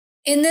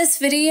In this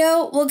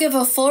video, we'll give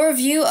a full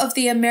review of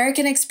the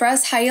American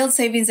Express High Yield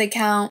Savings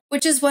Account,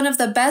 which is one of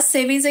the best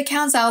savings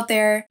accounts out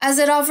there, as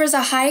it offers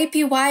a high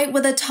APY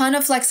with a ton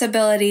of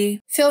flexibility.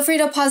 Feel free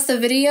to pause the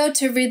video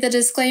to read the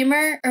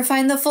disclaimer or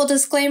find the full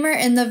disclaimer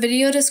in the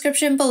video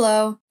description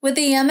below. With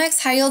the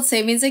AMEX High Yield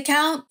Savings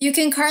Account, you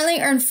can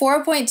currently earn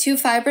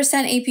 4.25%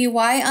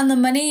 APY on the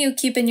money you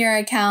keep in your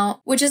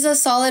account, which is a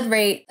solid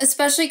rate,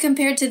 especially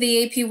compared to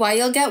the APY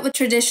you'll get with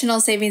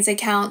traditional savings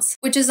accounts,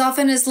 which is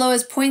often as low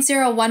as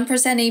 0.01%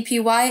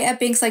 APY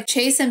at banks like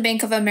Chase and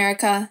Bank of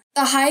America.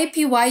 The high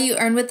APY you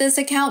earn with this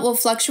account will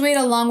fluctuate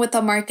along with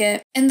the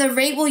market, and the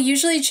rate will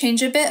usually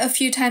change a bit a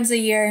few times a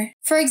year.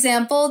 For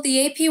example,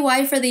 the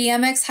APY for the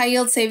AMEX High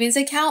Yield Savings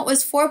Account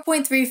was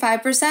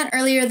 4.35%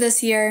 earlier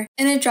this year,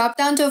 and it dropped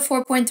down to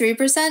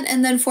 4.3%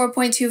 and then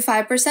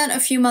 4.25% a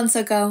few months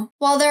ago.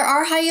 While there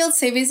are high yield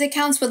savings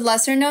accounts with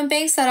lesser known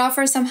banks that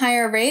offer some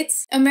higher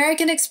rates,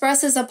 American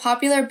Express is a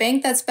popular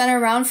bank that's been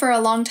around for a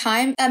long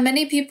time that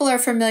many people are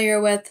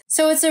familiar with,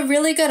 so it's a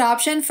really good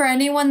option for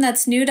anyone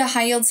that's new to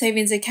high yield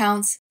savings accounts.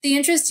 The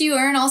interest you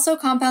earn also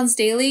compounds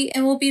daily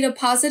and will be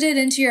deposited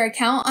into your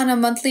account on a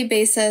monthly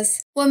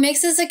basis. What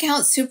makes this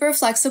account super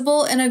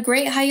flexible and a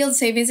great high-yield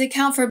savings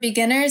account for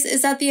beginners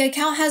is that the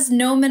account has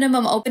no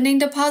minimum opening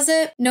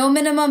deposit, no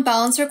minimum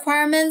balance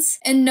requirements,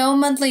 and no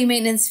monthly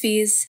maintenance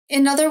fees.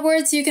 In other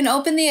words, you can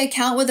open the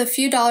account with a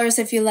few dollars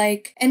if you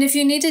like, and if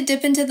you need to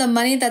dip into the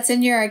money that's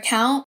in your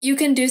account, you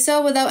can do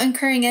so without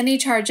incurring any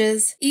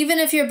charges, even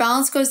if your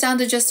balance goes down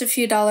to just a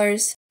few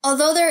dollars.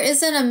 Although there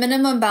isn't a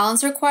minimum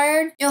balance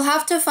required, you'll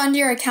have to fund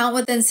your account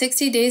within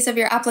 60 days of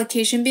your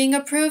application being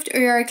approved or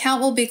your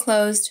account will be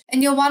closed,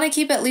 and you'll want to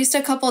keep at least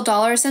a couple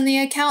dollars in the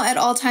account at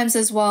all times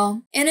as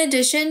well. In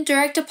addition,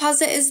 direct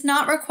deposit is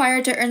not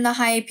required to earn the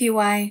high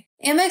APY.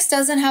 Amex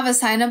doesn't have a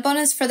sign-up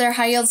bonus for their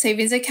high-yield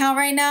savings account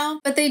right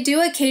now, but they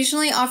do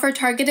occasionally offer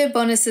targeted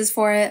bonuses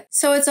for it,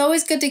 so it's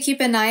always good to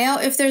keep an eye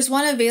out if there's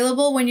one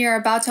available when you're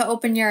about to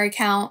open your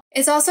account.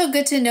 It's also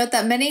good to note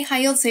that many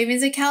high-yield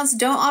savings accounts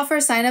don't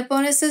offer sign-up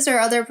bonuses or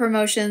other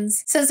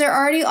promotions, since they're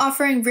already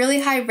offering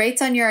really high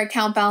rates on your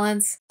account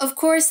balance. Of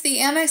course, the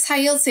Amex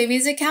high-yield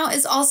savings account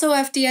is also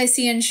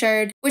FDIC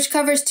insured, which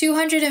covers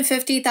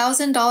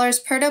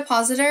 $250,000 per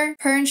depositor,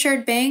 per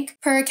insured bank,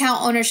 per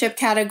account ownership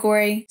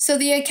category, so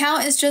the account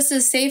is just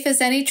as safe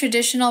as any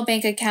traditional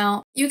bank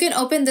account. You can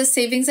open this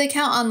savings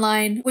account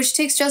online, which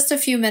takes just a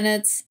few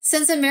minutes.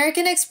 Since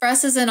American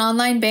Express is an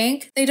online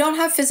bank, they don't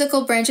have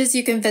physical branches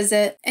you can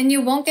visit, and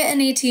you won't get an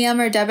ATM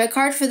or debit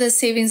card for this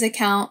savings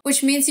account,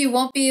 which means you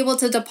won't be able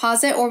to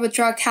deposit or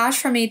withdraw cash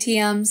from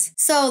ATMs.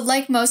 So,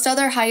 like most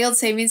other high-yield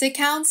savings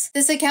accounts,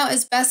 this account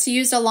is best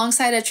used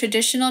alongside a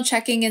traditional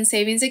checking and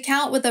savings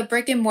account with a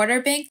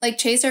brick-and-mortar bank like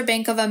Chase or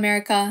Bank of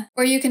America,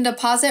 where you can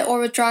deposit or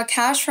withdraw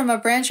cash from a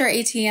branch or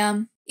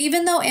ATM.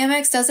 Even though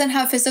Amex doesn't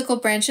have physical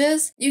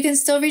branches, you can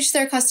still reach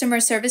their customer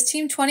service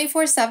team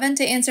 24/7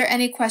 to answer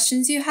any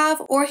questions you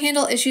have or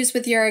handle issues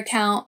with your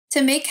account.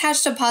 To make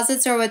cash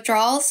deposits or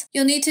withdrawals,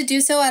 you'll need to do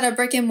so at a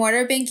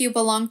brick-and-mortar bank you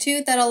belong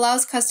to that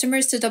allows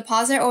customers to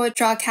deposit or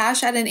withdraw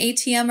cash at an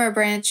ATM or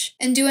branch,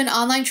 and do an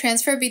online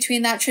transfer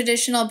between that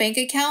traditional bank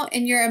account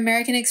and your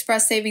American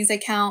Express savings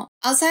account.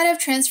 Outside of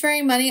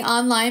transferring money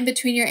online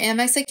between your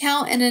Amex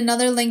account and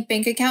another linked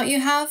bank account you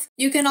have,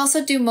 you can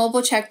also do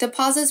mobile check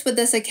deposits with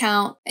this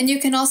account, and you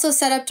can also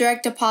set up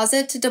direct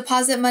deposit to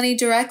deposit money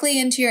directly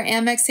into your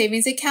Amex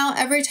savings account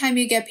every time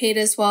you get paid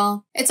as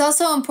well. It's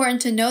also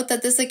important to note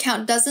that this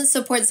account doesn't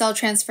support Zelle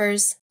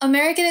transfers.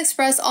 American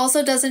Express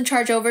also doesn't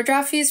charge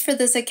overdraft fees for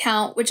this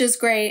account, which is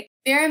great.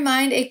 Bear in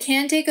mind, it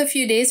can take a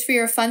few days for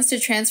your funds to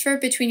transfer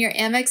between your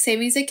Amex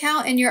savings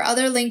account and your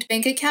other linked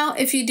bank account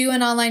if you do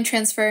an online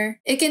transfer.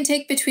 It can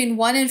take between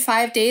 1 and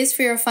 5 days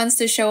for your funds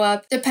to show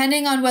up,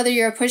 depending on whether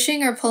you're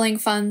pushing or pulling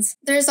funds.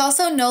 There's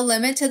also no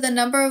limit to the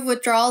number of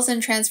withdrawals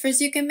and transfers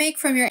you can make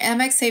from your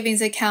Amex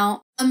savings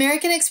account.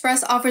 American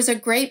Express offers a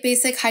great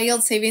basic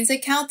high-yield savings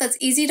account that's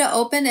easy to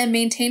open and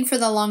maintain for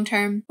the long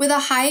term, with a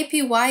high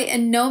APY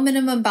and no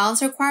minimum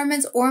balance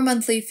requirements or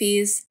monthly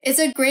fees. It's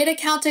a great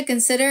account to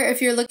consider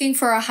if you're looking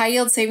for a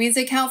high-yield savings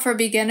account for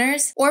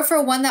beginners, or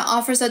for one that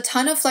offers a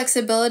ton of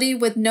flexibility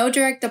with no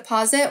direct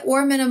deposit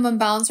or minimum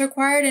balance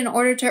required in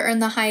order to earn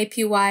the high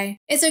APY.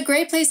 It's a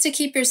great place to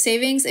keep your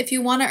savings if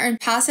you want to earn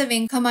passive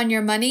income on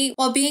your money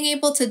while being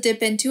able to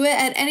dip into it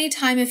at any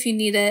time if you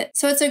need it,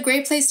 so it's a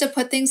great place to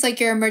put things like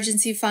your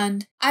emergency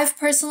fund. I've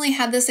personally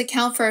had this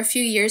account for a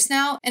few years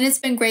now, and it's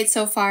been great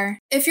so far.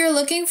 If you're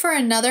looking for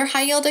another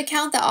high-yield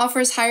account that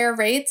offers higher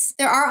rates,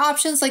 there are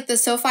options like the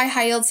SoFi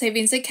High-Yield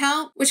Savings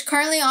Account, which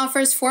currently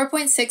offers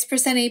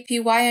 4.6%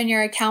 APY on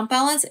your account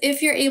balance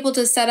if you're able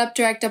to set up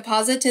direct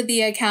deposit to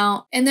the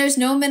account, and there's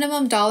no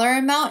minimum dollar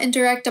amount in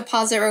direct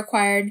deposit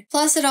required.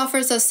 Plus, it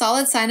offers a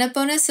solid sign-up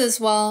bonus as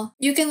well.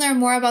 You can learn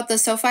more about the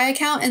SoFi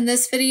account in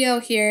this video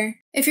here.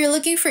 If you're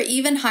looking for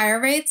even higher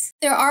rates,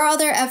 there are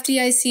other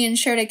FDIC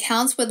insured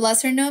accounts with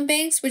lesser lesser-known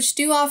banks which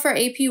do offer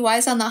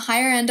APYs on the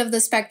higher end of the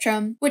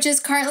spectrum, which is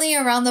currently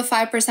around the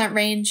 5%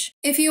 range.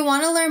 If you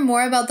want to learn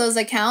more about those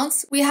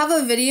accounts, we have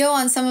a video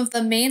on some of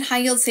the main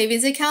high-yield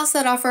savings accounts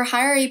that offer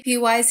higher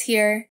APYs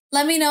here.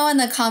 Let me know in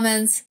the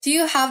comments, do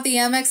you have the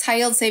AMEX High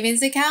Yield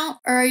Savings Account,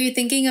 or are you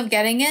thinking of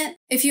getting it?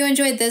 If you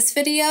enjoyed this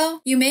video,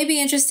 you may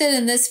be interested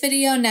in this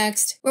video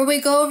next, where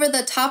we go over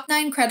the top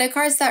 9 credit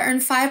cards that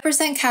earn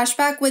 5%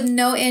 cashback with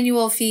no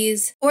annual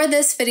fees, or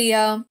this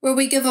video, where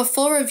we give a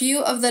full review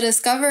of the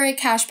Discover It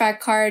cashback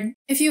card.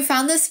 If you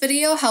found this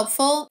video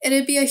helpful,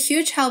 it'd be a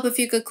huge help if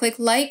you could click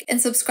like and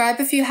subscribe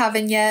if you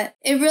haven't yet.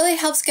 It really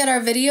helps get our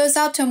videos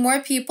out to more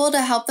people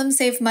to help them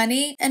save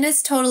money, and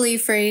it's totally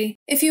free.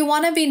 If you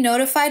want to be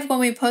notified when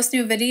we post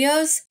new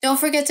videos, don't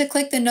forget to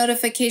click the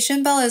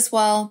notification bell as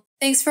well.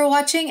 Thanks for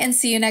watching and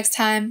see you next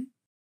time.